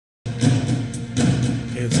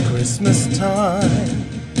It's Christmas time.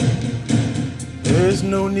 There's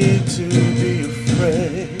no need to be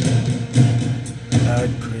afraid. At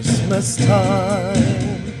Christmas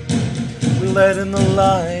time, we let in the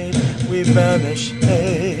light, we banish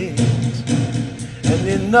hate. And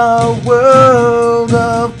in our world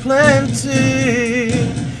of plenty,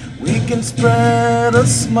 we can spread a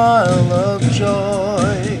smile of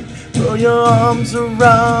joy. Throw your arms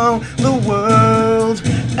around the world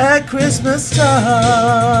at Christmas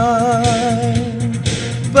time.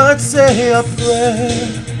 But say a prayer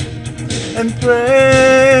and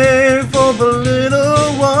pray for the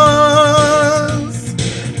little ones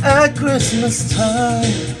at Christmas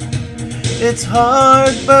time. It's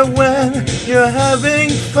hard, but when you're having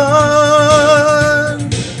fun,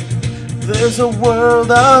 there's a world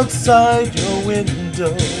outside your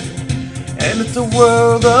window, and it's a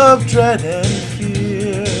world of dread and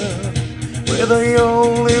fear, where the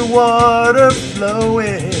only water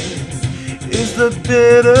flowing is the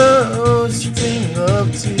bitter sting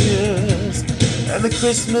of tears. And the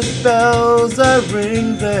Christmas bells that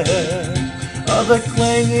ring there are the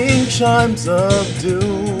clanging chimes of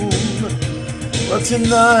doom. But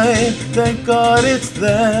tonight, thank God it's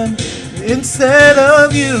them instead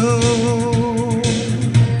of you.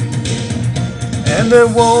 And there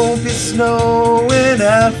won't be snow in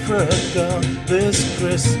Africa this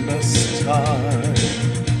Christmas time.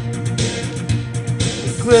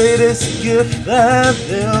 The greatest gift that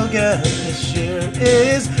they'll get this year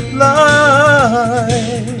is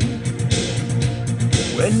life,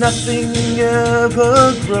 where nothing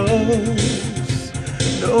ever grows,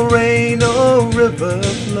 no rain, no river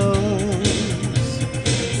flows.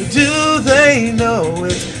 Do they know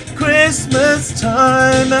it's Christmas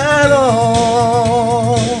time at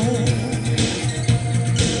all?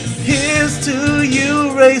 Here's to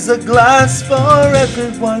you, raise a glass for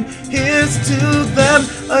everyone. Here's to them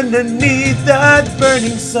underneath that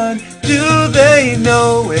burning sun. Do they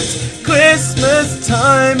know it's Christmas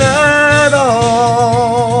time at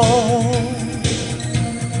all?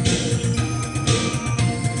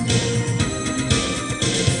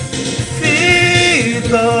 Feed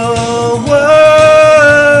the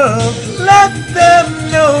world, let them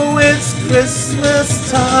know it's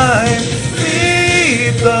Christmas time.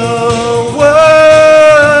 Feed the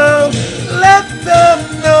world, let them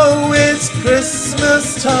know it's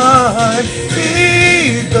Christmas time. Feed